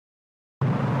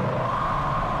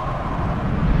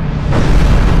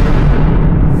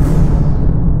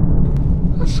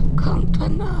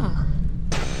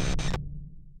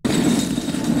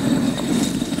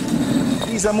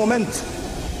Dieser Moment,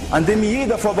 an dem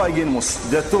jeder vorbeigehen muss,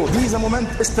 der Tod. Dieser Moment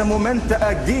ist der Moment der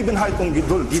Ergebenheit und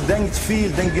Geduld. Ihr denkt viel,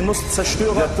 den Genuss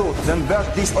zerstören, der Tod. Dann wird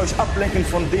dies euch ablenken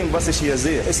von dem, was ich hier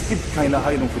sehe. Es gibt keine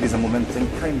Heilung für diesen Moment, denn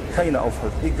keine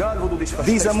Aufhalt. Egal, wo du dich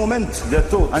versteckst. Dieser Moment, der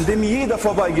Tod, an dem jeder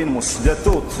vorbeigehen muss, der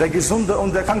Tod. Der Gesunde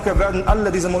und der Kranke werden alle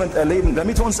diesen Moment erleben.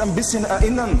 Damit wir uns ein bisschen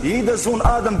erinnern, jeder Sohn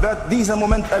Adam wird diesen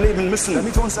Moment erleben müssen.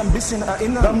 Damit wir uns ein bisschen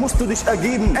erinnern, dann musst du dich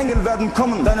ergeben. Engel werden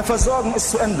kommen, deine Versorgung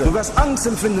ist zu Ende. Du wirst Angst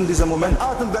empfinden in diesem Moment. Dein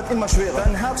Atem wird immer schwerer.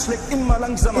 Dein Herz schlägt immer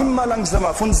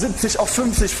langsamer. Von 70 auf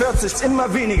 50, 40,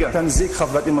 immer weniger. Deine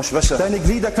Sehkraft wird immer schwächer. Deine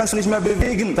Glieder kannst du nicht mehr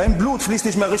bewegen. Dein Blut fließt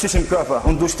nicht mehr richtig im Körper.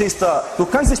 Und du stehst da. Du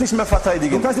kannst dich nicht mehr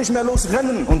verteidigen. Du kannst nicht mehr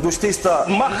losrennen. Und du stehst da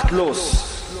machtlos.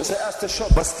 Das ist der erste Schock.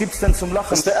 Was gibt's denn zum Lachen?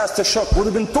 Das ist der erste Schock. Wo du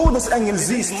den Todesengel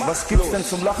siehst, was gibt's denn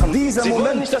zum Lachen? Dieser Moment.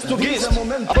 Wollen nicht, dass du gehst,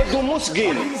 aber du musst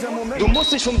gehen. Du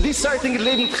musst dich vom diesseitigen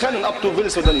Leben trennen, ob du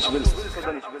willst oder nicht willst.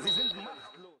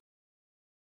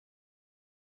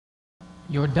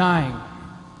 You're dying,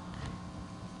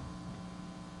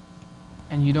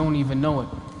 and you don't even know it.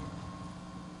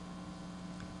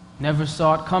 Never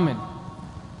saw it coming.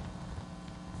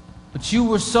 But you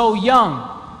were so young,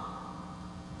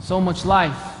 so much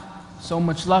life, so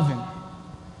much loving,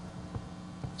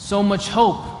 so much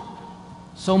hope,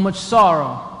 so much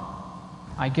sorrow,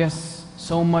 I guess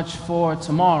so much for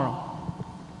tomorrow.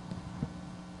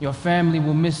 Your family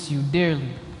will miss you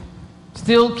dearly.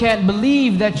 Still can't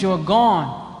believe that you're gone.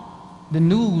 The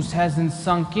news hasn't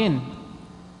sunk in.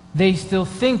 They still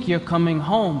think you're coming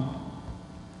home.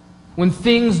 When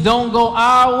things don't go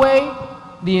our way,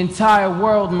 the entire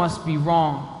world must be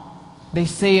wrong. They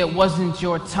say it wasn't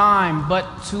your time, but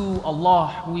to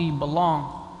Allah we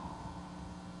belong.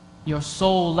 Your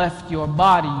soul left your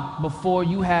body before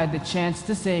you had the chance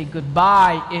to say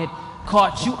goodbye. It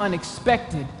caught you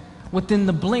unexpected within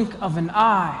the blink of an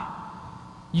eye.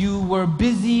 You were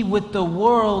busy with the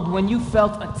world when you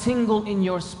felt a tingle in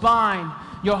your spine.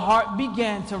 Your heart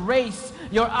began to race.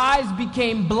 Your eyes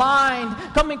became blind.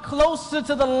 Coming closer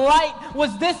to the light,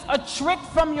 was this a trick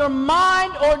from your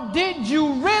mind? Or did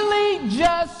you really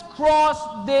just cross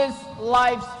this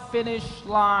life's finish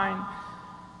line?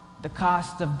 The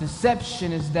cost of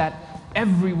deception is that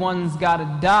everyone's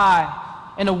gotta die.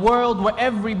 In a world where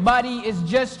everybody is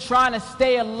just trying to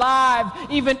stay alive,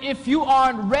 even if you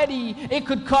aren't ready, it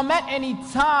could come at any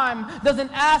time.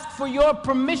 Doesn't ask for your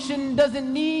permission,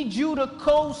 doesn't need you to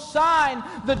co-sign.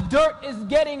 The dirt is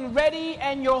getting ready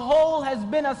and your hole has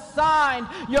been assigned.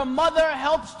 Your mother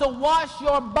helps to wash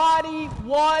your body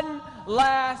one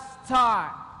last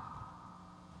time.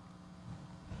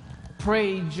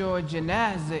 Prayed your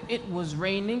janazah, it was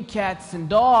raining cats and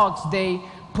dogs. They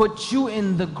put you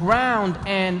in the ground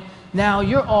and now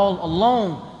you're all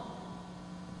alone,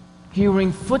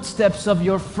 hearing footsteps of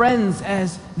your friends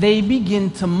as they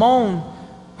begin to moan.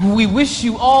 We wish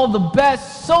you all the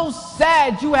best, so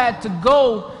sad you had to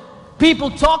go.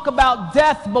 People talk about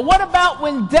death, but what about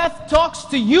when death talks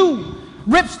to you,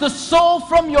 rips the soul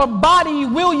from your body?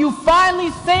 Will you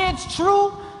finally say it's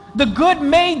true? The good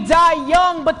may die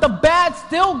young, but the bad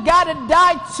still gotta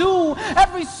die too.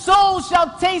 Every soul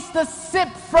shall taste a sip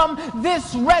from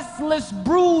this restless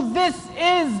brew. This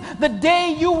is the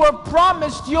day you were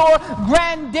promised, your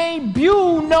grand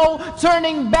debut. No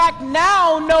turning back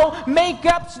now, no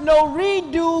makeups, no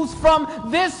redos. From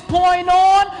this point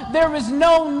on, there is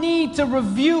no need to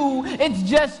review. It's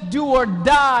just do or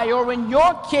die, or in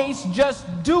your case, just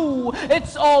do.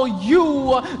 It's all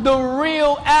you, the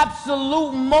real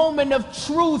absolute moment of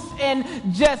truth. And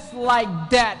just like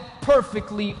that,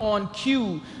 perfectly on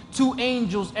cue, two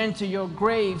angels enter your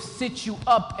grave, sit you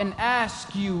up and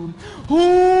ask you,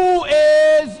 who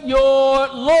is your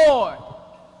Lord?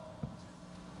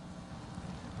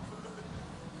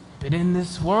 But in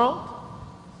this world,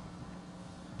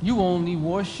 you only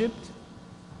worshipped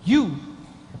you,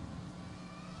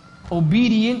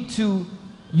 obedient to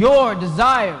your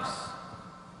desires,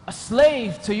 a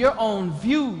slave to your own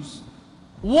views.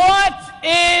 What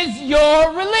is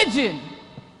your religion?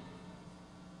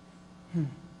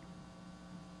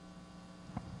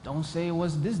 Don't say it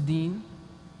was this deen.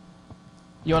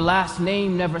 Your last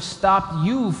name never stopped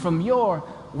you from your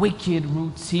wicked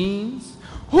routines.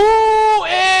 Who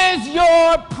is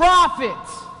your prophet?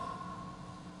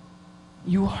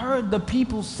 You heard the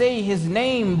people say his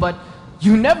name, but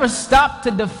you never stopped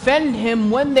to defend him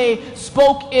when they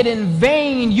spoke it in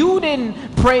vain. You didn't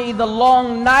pray the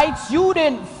long nights. You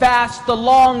didn't fast the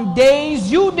long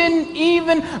days. You didn't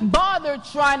even bother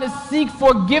trying to seek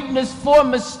forgiveness for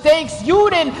mistakes. You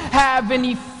didn't have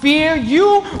any fear.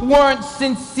 You weren't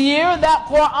sincere. That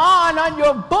Quran on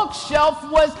your bookshelf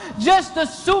was just a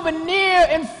souvenir.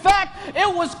 In fact,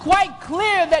 it was quite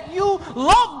clear that you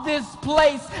loved this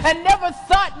place and never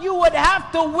thought you would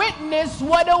have to witness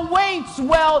what awaits.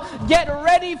 Well, get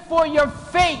ready for your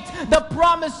fate. The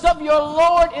promise of your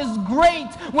Lord is great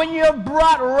when you're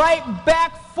brought right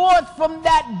back forth from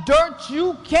that dirt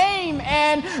you came.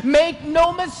 And make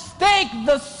no mistake,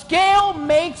 the scale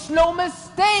makes no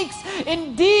mistakes.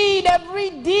 Indeed, every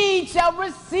deed shall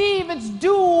receive its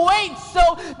due weight.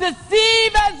 So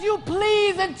deceive as you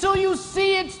please until you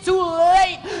see it's too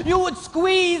late. You would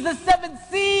squeeze the 7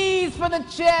 seas for the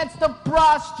chance to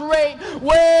prostrate.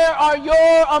 Where are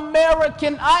your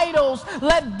American idols?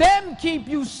 Let them keep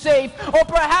you safe. Or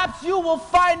perhaps you will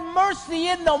find mercy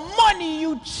in the money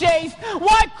you chased.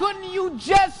 Why couldn't you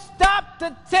just stop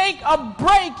to take a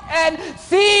break and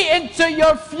see into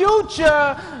your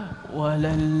future?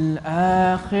 وَلَلْآخِرَةُ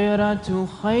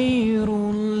خَيْرٌ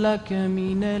لَكَ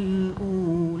مِنَ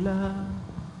الْأُولَى.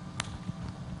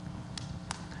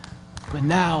 But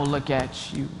now look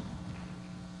at you.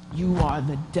 You are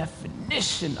the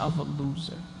definition of a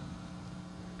loser.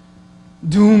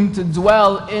 Doomed to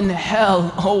dwell in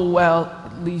hell. Oh well,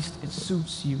 at least it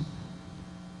suits you.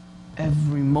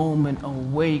 Every moment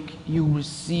awake, you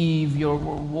receive your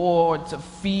reward to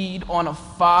feed on a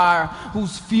fire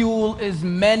whose fuel is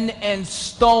men and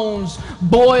stones,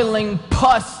 boiling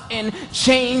pus in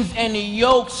chains and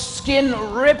yokes, skin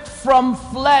ripped from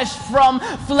flesh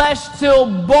till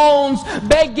bones,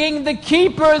 begging the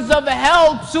keepers of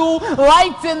hell to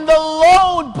lighten the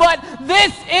load. But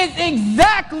this is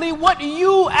exactly what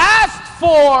you asked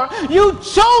for. You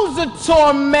chose a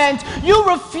torment. You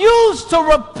refused to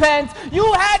repent.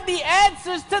 You had the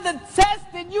answers to the test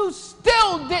and you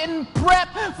still didn't prep.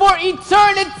 For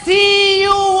eternity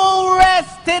you will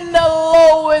rest in the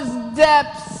lowest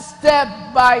depths. Step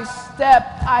by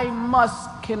step, I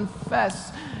must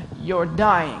confess, you're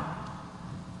dying.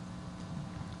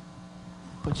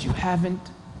 But you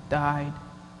haven't died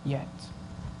yet.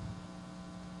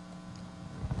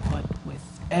 But with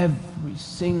every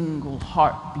single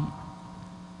heartbeat,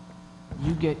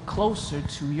 you get closer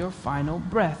to your final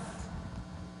breath.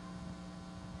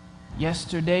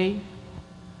 Yesterday,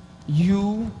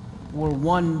 you were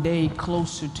one day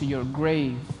closer to your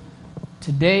grave.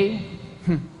 Today,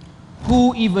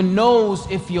 who even knows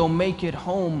if you'll make it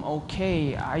home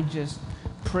okay? I just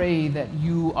pray that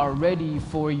you are ready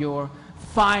for your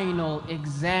final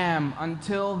exam.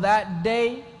 Until that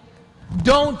day,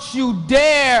 don't you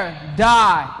dare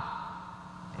die,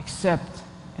 except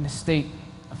in a state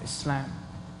of Islam.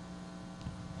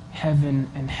 Heaven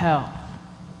and hell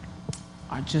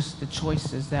are just the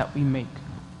choices that we make.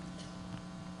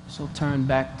 So turn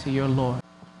back to your Lord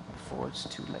before it's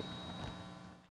too late.